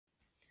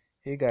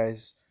Hey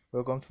guys,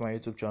 welcome to my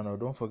YouTube channel.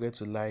 Don't forget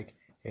to like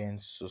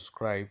and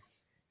subscribe.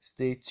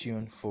 Stay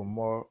tuned for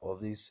more of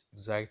these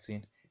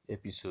exciting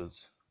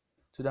episodes.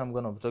 Today I'm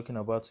going to be talking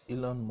about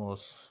Elon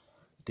Musk's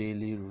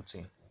daily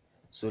routine.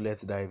 So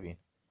let's dive in.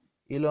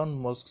 Elon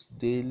Musk's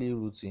daily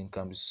routine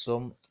can be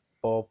summed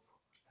up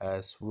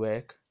as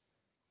work,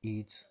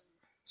 eat,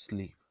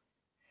 sleep.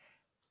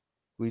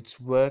 With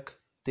work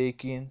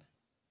taking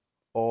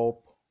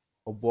up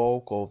a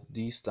bulk of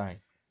this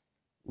time,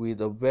 with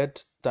a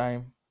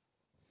bedtime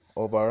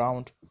of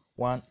around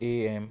 1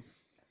 a.m.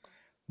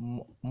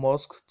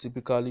 Musk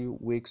typically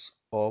wakes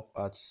up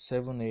at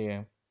 7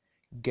 a.m.,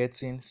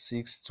 getting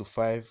 6 to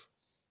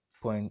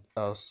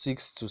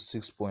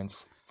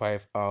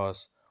 6.5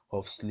 hours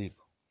of sleep,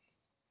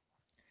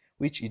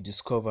 which he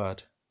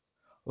discovered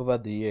over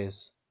the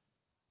years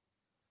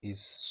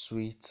is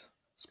sweet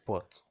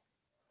spot.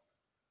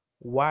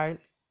 While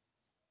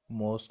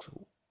Musk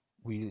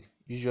will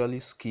usually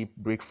skip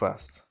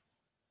breakfast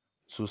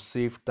to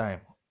save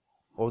time,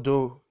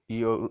 although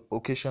he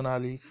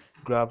occasionally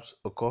grabs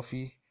a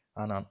coffee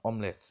and an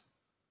omelette.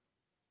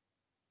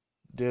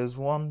 There's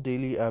one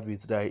daily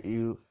habit that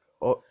you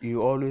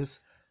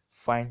always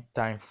find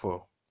time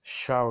for: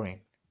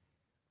 showering,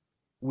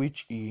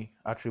 which he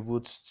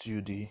attributes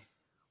to the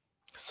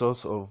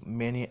source of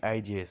many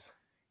ideas.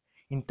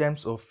 In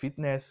terms of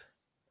fitness,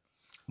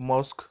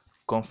 Musk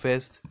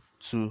confessed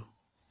to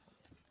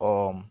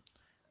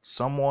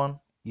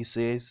someone. He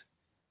says,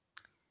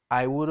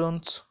 "I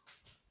wouldn't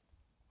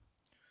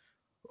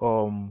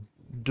um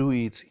do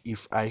it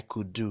if I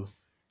could do."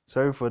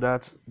 Sorry for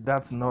that.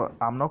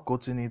 I'm not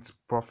quoting it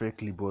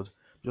perfectly, but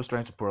just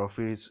trying to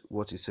paraphrase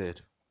what he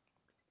said.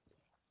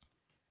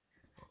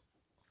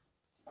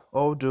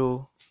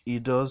 Although he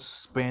does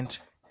spend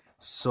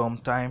some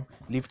time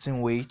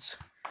lifting weights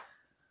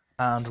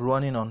and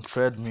running on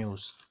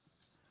treadmills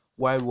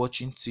while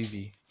watching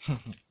TV,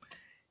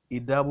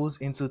 he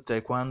dabbles into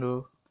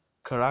taekwondo,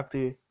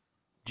 karate,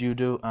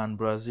 judo, and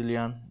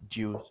Brazilian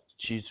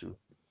jiu-jitsu.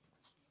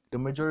 The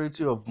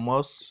majority of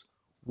Musk's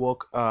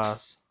work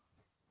hours,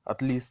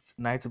 at least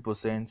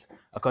 90%,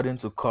 according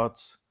to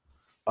Kurtz,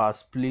 are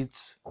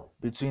split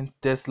between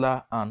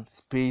Tesla and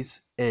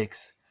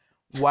SpaceX,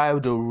 while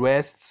the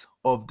rest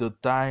of the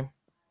time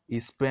he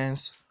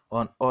spends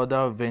on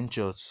other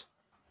ventures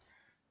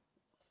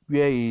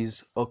where he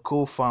is a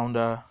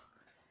co-founder,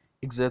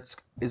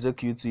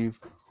 executive,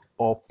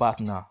 or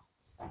partner.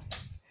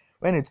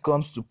 When it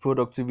comes to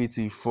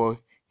productivity for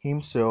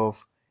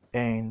himself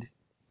and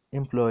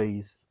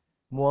employees,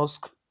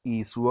 Musk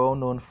is well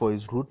known for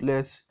his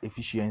ruthless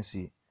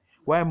efficiency.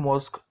 While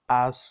Musk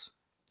has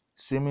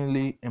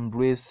seemingly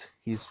embraced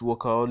his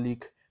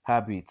workaholic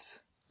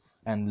habits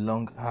and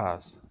long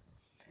hours,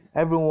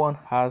 everyone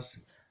has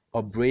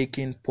a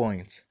breaking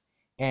point,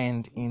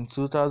 and in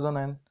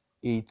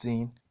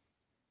 2018,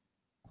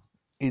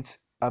 it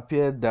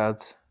appeared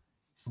that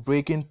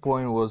breaking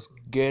point was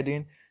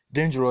getting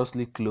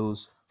dangerously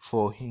close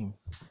for him.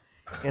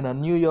 In a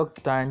New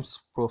York Times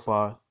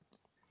profile,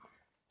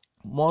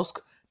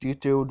 Musk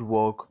detailed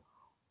work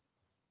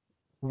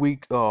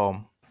week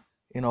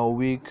in a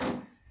week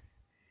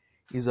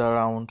is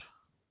around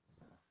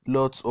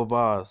lots of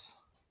hours,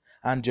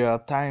 and there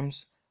are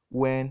times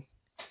when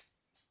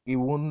he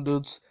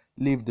wouldn't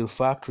leave the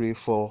factory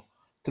for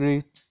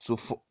 3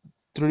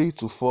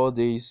 to 4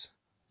 days,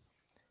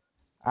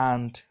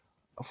 and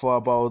for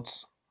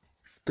about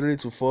 3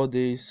 to 4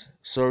 days,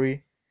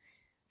 sorry,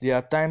 there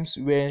are times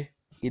where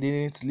he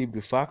didn't leave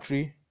the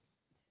factory,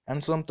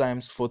 and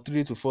sometimes for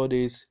 3 to 4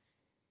 days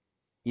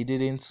he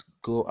didn't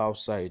go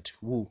outside.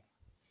 Woo.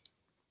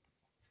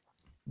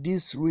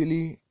 This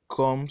really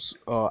comes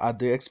at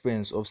the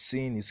expense of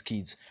seeing his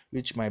kids,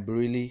 which might be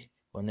really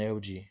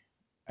unhealthy.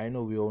 I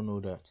know we all know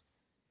that.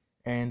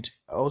 And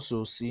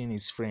also seeing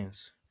his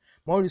friends.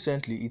 More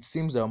recently, it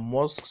seems that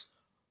Musk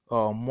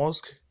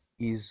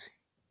is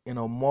in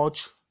a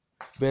much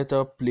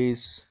better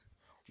place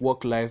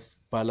work-life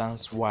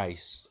balance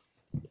wise.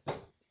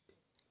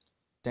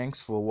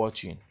 Thanks for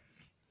watching.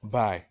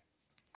 Bye.